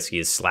Dostoevsky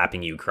is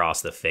slapping you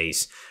across the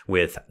face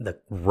with the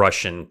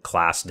Russian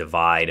class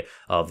divide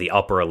of the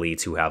upper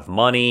elites who have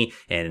money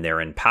and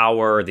they're in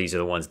power. These are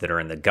the ones that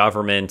are in the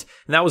government.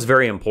 And that was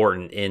very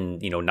important in,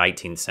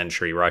 19th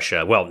century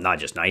Russia. Well, not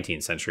just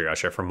 19th century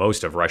Russia, for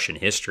most of Russian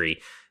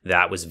history.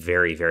 That was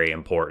very, very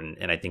important.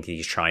 And I think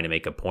he's trying to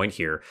make a point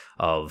here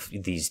of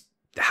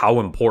how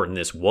important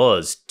this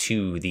was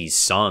to these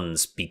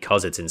sons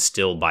because it's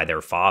instilled by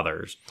their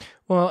fathers.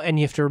 Well, and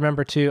you have to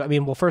remember too,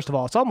 first of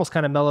all, it's almost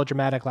kind of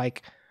melodramatic,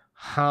 like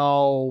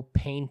how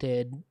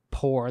painted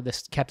poor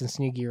this Captain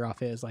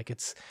Snegirov is. Like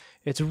it's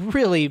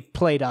really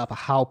played up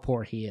how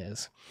poor he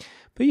is.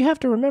 But you have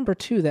to remember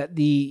too that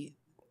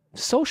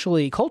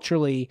socially,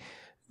 culturally,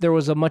 there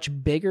was a much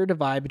bigger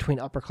divide between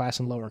upper class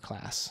and lower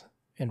class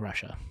in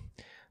Russia.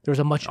 There's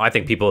a much. I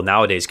think people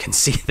nowadays can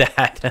see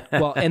that.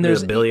 Well, and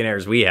there's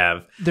billionaires we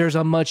have. There's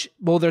a much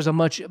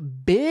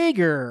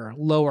bigger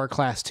lower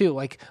class too.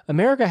 Like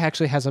America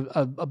actually has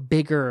a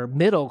bigger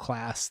middle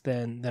class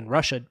than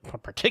Russia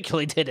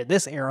particularly did in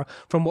this era,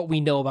 from what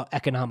we know about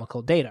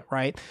economical data,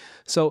 right?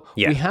 So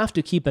we have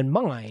to keep in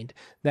mind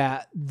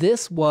that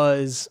this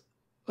was.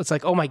 It's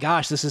like, oh my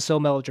gosh, this is so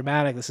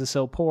melodramatic. This is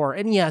so poor,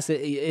 and yes,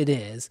 it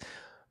is,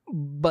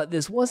 but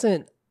this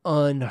wasn't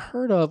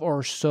unheard of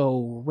or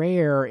so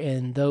rare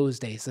in those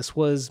days. This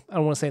was, I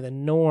don't want to say the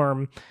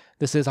norm.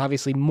 This is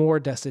obviously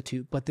more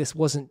destitute, but this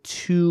wasn't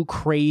too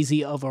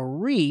crazy of a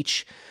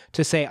reach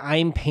to say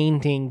I'm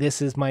painting this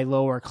is my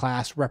lower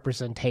class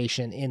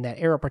representation in that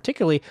era,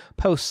 particularly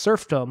post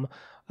serfdom.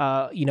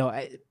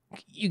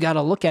 You got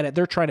to look at it.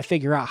 They're trying to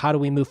figure out how do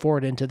we move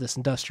forward into this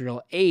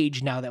industrial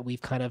age now that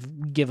we've kind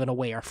of given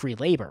away our free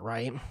labor,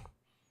 right?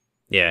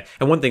 Yeah.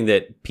 And one thing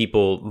that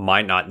people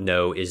might not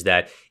know is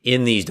that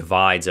in these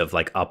divides of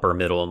like upper,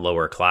 middle, and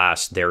lower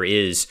class, there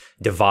is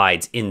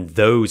divides in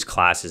those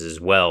classes as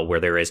well, where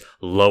there is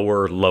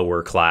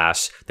lower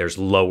class, there's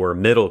lower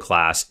middle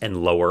class,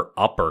 and lower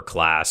upper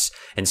class.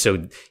 And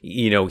so,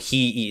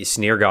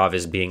 Snegirov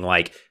is being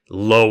like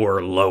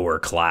lower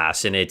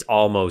class, and it's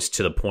almost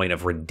to the point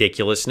of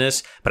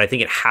ridiculousness, but I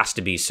think it has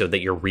to be so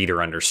that your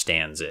reader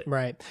understands it.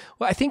 Right.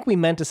 Well, I think we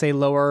meant to say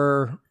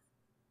lower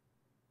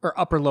or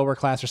upper lower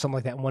class or something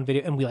like that in one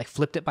video, and we like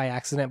flipped it by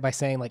accident by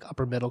saying like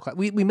upper middle class.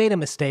 We made a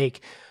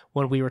mistake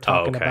when we were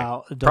talking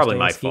about Dostoyevsky. Probably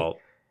my fault.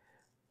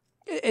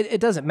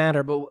 It doesn't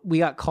matter, but we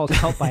got called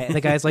out by it. And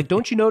the guy's like,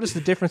 don't you notice the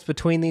difference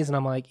between these? And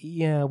I'm like,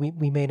 yeah,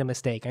 we made a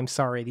mistake. I'm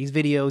sorry. These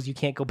videos, you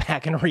can't go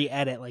back and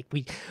re-edit. Like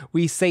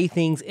we say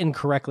things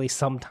incorrectly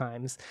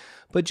sometimes,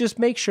 but just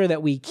make sure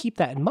that we keep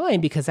that in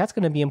mind, because that's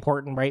going to be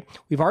important, right?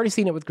 We've already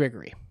seen it with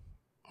Grigory.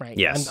 Right.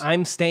 Yes.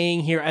 I'm staying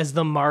here as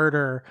the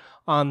martyr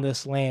on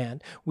this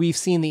land. We've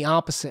seen the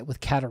opposite with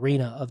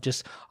Katerina of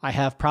just, I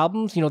have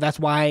problems. That's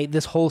why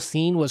this whole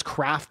scene was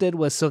crafted,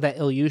 was so that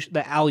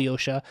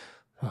Alyosha,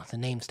 the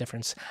name's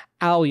difference,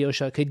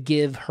 Alyosha could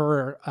give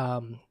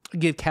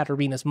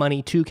Katerina's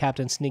money to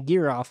Captain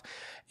Snegirov.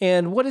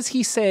 And what does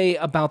he say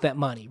about that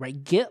money,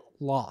 right? Get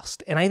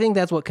lost. And I think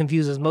that's what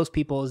confuses most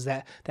people, is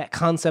that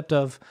concept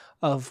of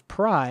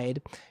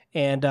pride.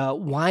 And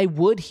why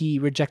would he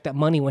reject that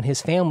money when his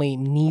family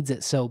needs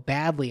it so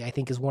badly, I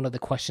think is one of the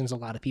questions a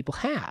lot of people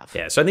have.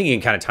 Yeah, so I think you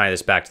can kind of tie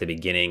this back to the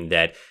beginning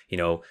that,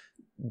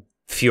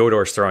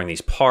 Fyodor's throwing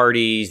these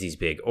parties, these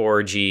big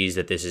orgies,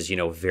 that this is,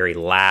 very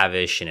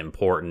lavish and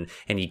important.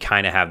 And you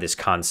kind of have this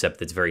concept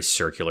that's very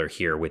circular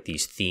here with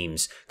these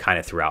themes kind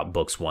of throughout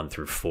books 1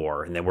 through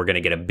 4. And then we're going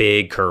to get a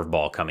big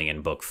curveball coming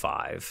in book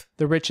 5.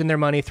 The rich in their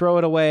money throw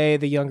it away.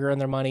 The younger in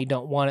their money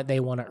don't want it.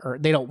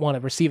 They don't want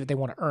to receive it. They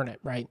want to earn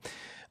it, right?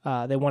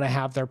 They want to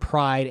have their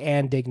pride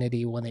and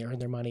dignity when they earn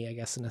their money, I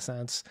guess, in a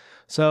sense.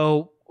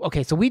 So,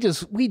 okay, so we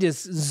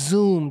just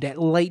zoomed at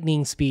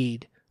lightning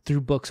speed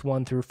through books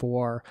 1 through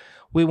 4.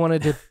 We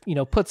wanted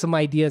to, put some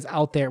ideas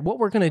out there. What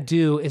we're going to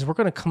do is we're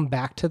going to come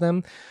back to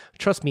them.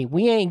 Trust me,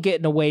 we ain't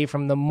getting away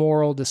from the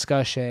moral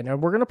discussion.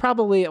 And we're going to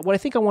probably, what I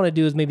think I want to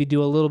do is maybe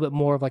do a little bit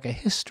more of like a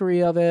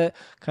history of it,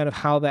 kind of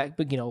how that,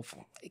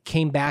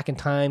 came back in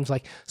times.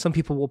 Like some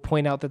people will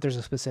point out that there's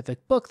a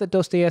specific book that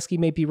Dostoevsky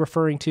may be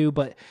referring to,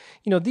 but,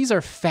 these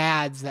are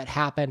fads that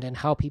happened and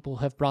how people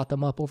have brought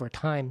them up over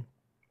time.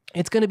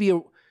 It's going to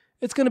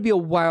be a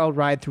wild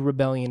ride through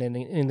rebellion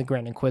in the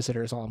Grand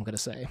Inquisitor is all I'm going to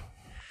say.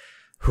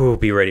 Ooh,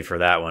 be ready for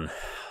that one.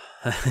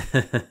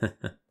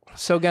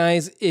 So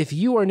guys, if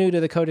you are new to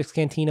the CodeX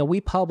Cantina, we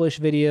publish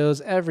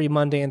videos every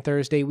Monday and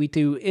Thursday. We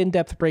do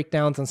in-depth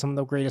breakdowns on some of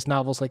the greatest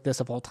novels like this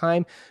of all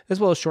time, as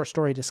well as short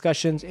story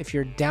discussions. If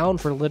you're down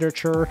for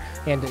literature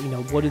and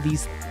what do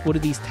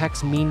these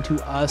texts mean to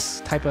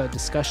us type of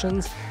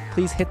discussions,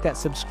 please hit that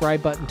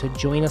subscribe button to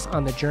join us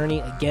on the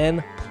journey.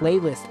 Again,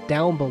 playlist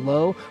down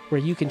below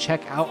where you can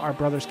check out our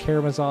Brothers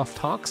Karamazov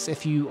talks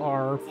if you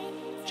are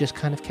just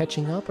kind of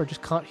catching up or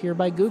just caught here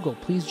by Google,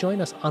 please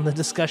join us on the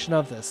discussion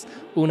of this.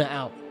 Una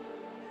out.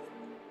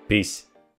 Peace.